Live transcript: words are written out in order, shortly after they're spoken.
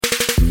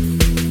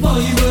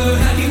While you were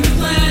hacking the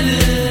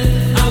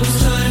planet, I was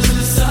trying to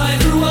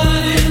decipher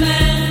what it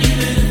meant.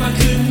 Even if I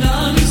couldn't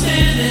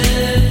understand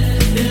it,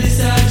 at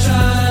least I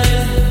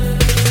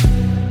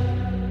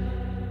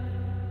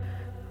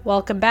tried.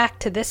 Welcome back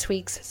to this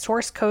week's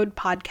Source Code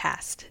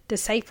Podcast,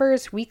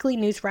 Decipher's weekly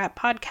news wrap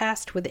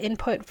podcast with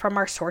input from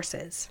our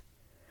sources.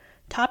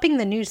 Topping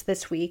the news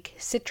this week,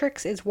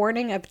 Citrix is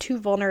warning of two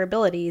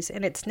vulnerabilities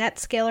in its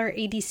NetScaler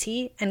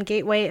ADC and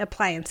gateway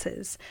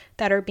appliances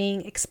that are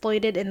being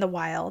exploited in the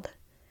wild.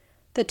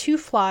 The two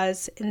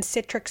flaws in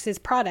Citrix's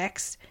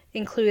products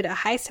include a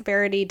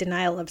high-severity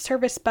denial of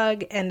service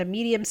bug and a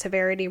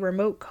medium-severity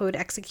remote code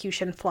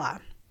execution flaw.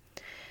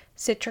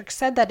 Citrix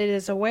said that it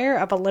is aware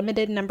of a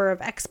limited number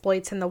of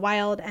exploits in the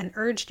wild and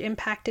urged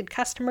impacted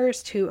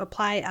customers to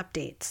apply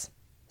updates.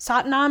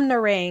 Satnam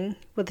Narang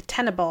with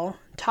Tenable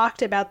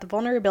talked about the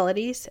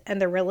vulnerabilities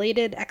and the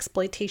related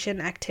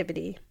exploitation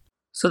activity.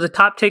 So the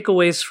top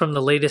takeaways from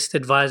the latest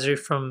advisory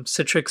from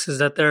Citrix is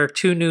that there are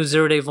two new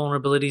zero-day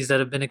vulnerabilities that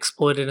have been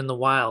exploited in the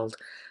wild.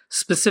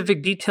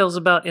 Specific details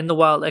about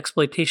in-the-wild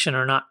exploitation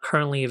are not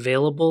currently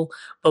available,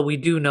 but we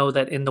do know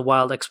that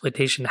in-the-wild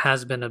exploitation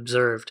has been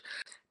observed.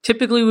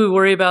 Typically, we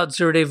worry about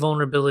zero-day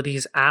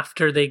vulnerabilities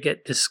after they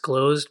get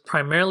disclosed,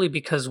 primarily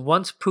because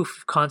once proof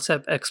of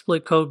concept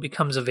exploit code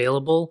becomes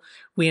available,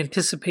 we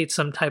anticipate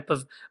some type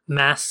of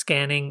mass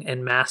scanning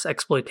and mass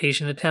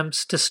exploitation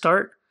attempts to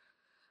start.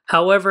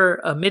 However,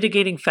 a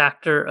mitigating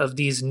factor of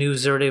these new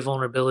zero-day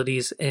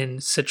vulnerabilities in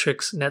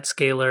Citrix,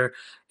 NetScaler,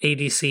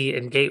 ADC,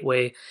 and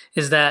Gateway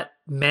is that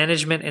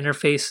management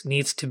interface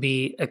needs to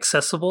be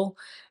accessible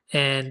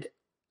and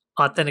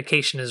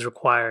authentication is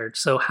required.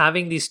 So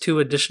having these two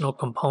additional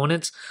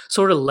components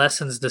sort of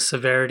lessens the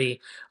severity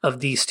of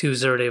these two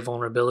zero-day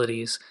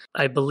vulnerabilities.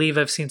 I believe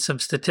I've seen some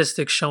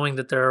statistics showing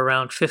that there are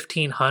around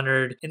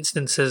 1,500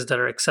 instances that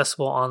are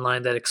accessible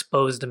online that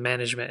expose the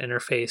management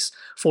interface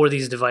for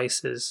these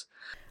devices.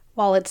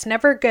 While it's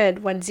never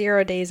good when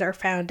zero days are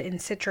found in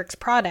Citrix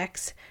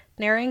products,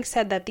 Narang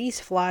said that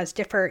these flaws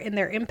differ in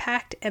their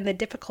impact and the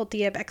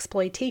difficulty of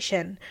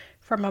exploitation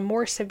from a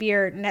more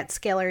severe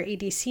NetScaler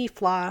ADC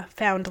flaw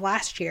found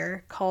last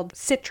year called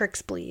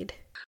Citrix Bleed.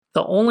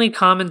 The only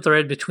common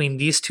thread between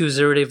these two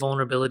zero-day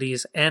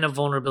vulnerabilities and a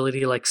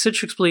vulnerability like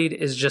Citrix Bleed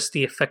is just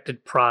the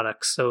affected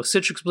products. So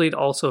Citrix Bleed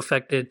also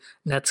affected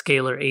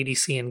NetScaler,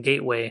 ADC, and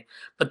Gateway,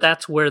 but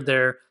that's where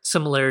their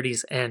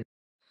similarities end.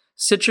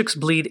 Citrix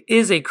Bleed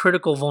is a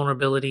critical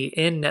vulnerability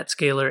in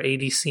NetScaler,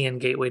 ADC,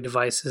 and Gateway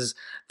devices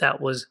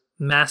that was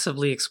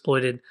massively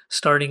exploited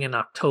starting in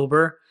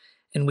October,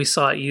 and we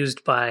saw it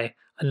used by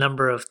a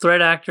number of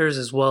threat actors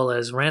as well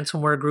as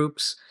ransomware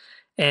groups.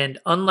 And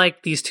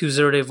unlike these two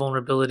zero-day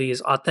vulnerabilities,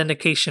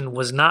 authentication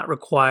was not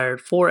required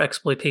for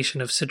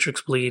exploitation of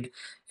Citrix Bleed.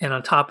 And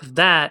on top of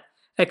that,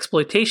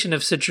 exploitation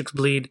of Citrix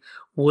Bleed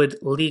would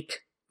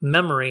leak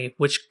memory,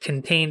 which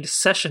contained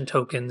session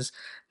tokens.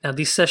 Now,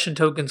 these session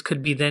tokens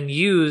could be then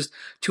used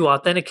to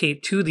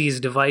authenticate to these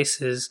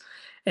devices.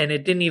 And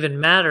it didn't even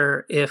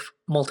matter if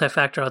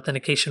multi-factor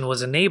authentication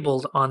was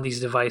enabled on these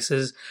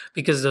devices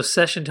because those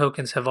session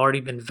tokens have already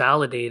been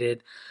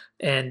validated.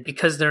 And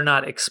because they're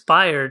not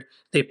expired,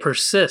 they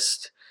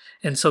persist.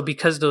 And so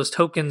because those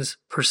tokens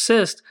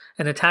persist,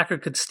 an attacker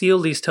could steal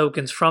these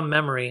tokens from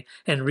memory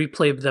and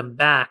replay them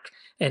back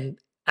and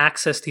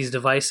access these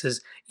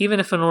devices, even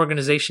if an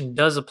organization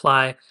does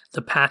apply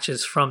the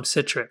patches from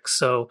Citrix.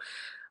 So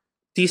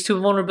these two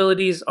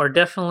vulnerabilities are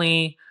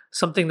definitely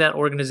something that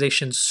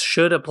organizations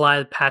should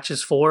apply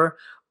patches for,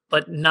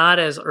 but not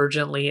as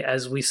urgently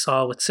as we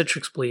saw with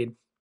Citrix Bleed.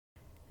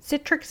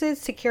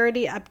 Citrix's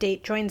security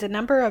update joins a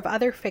number of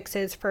other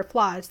fixes for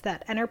flaws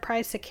that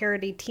enterprise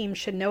security teams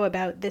should know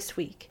about this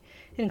week,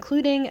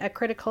 including a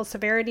critical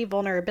severity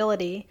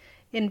vulnerability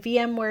in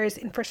VMware's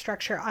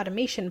infrastructure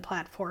automation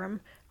platform,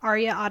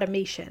 ARIA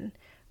Automation,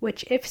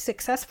 which, if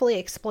successfully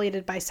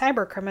exploited by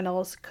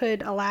cybercriminals,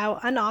 could allow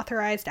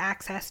unauthorized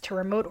access to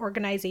remote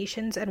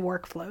organizations and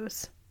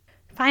workflows.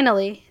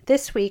 Finally,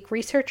 this week,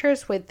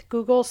 researchers with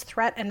Google's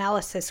Threat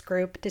Analysis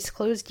Group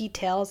disclosed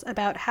details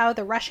about how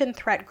the Russian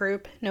threat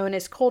group, known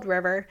as Cold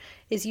River,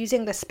 is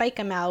using the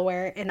Spica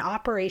malware in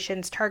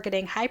operations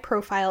targeting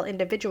high-profile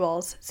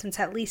individuals since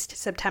at least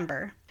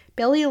September.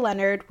 Billy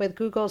Leonard with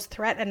Google's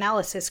Threat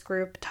Analysis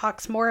Group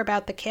talks more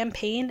about the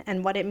campaign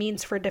and what it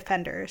means for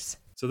defenders.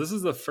 So this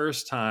is the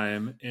first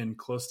time in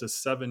close to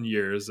 7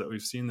 years that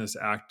we've seen this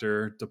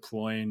actor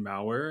deploying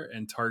malware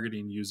and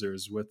targeting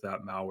users with that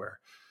malware.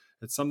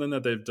 It's something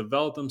that they've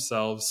developed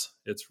themselves.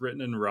 It's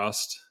written in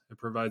Rust. It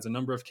provides a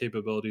number of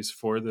capabilities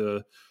for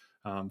the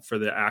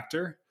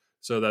actor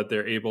so that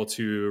they're able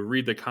to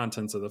read the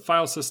contents of the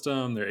file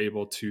system. They're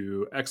able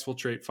to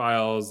exfiltrate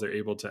files. They're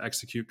able to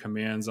execute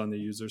commands on the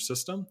user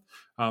system.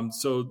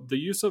 So the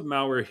use of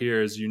malware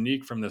here is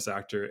unique from this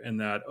actor in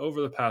that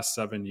over the past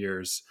 7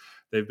 years,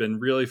 they've been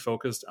really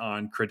focused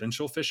on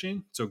credential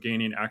phishing, so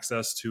gaining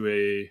access to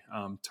a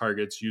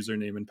target's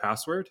username and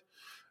password.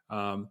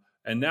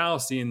 And now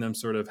seeing them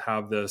sort of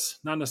have this,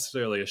 not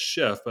necessarily a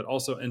shift, but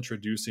also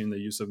introducing the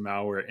use of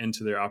malware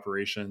into their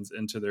operations,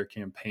 into their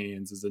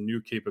campaigns is a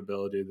new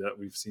capability that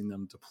we've seen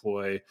them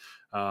deploy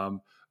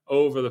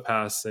over the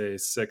past, say,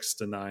 6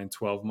 to 9,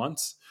 12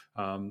 months.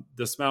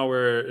 This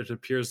malware, it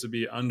appears to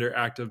be under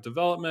active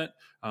development,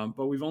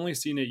 but we've only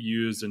seen it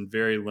used in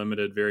very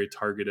limited, very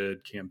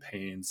targeted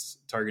campaigns,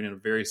 targeting a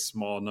very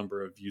small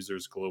number of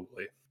users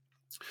globally.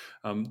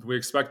 We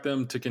expect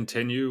them to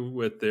continue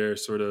with their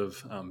sort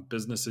of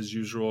business as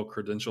usual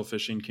credential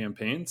phishing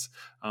campaigns.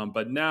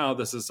 But now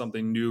this is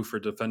something new for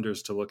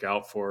defenders to look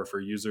out for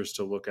users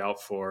to look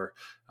out for,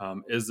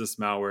 is this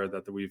malware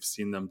that we've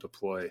seen them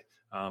deploy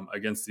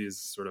against these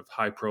sort of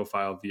high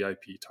profile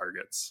VIP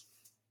targets.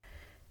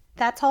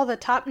 That's all the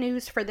top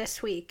news for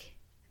this week.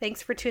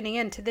 Thanks for tuning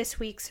in to this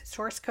week's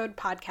Source Code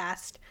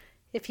Podcast.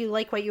 If you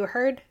like what you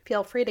heard,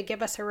 feel free to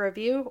give us a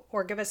review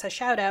or give us a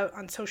shout out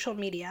on social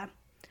media.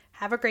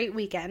 Have a great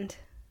weekend.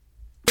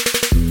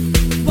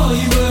 While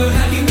you were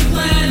hacking the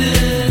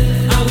planet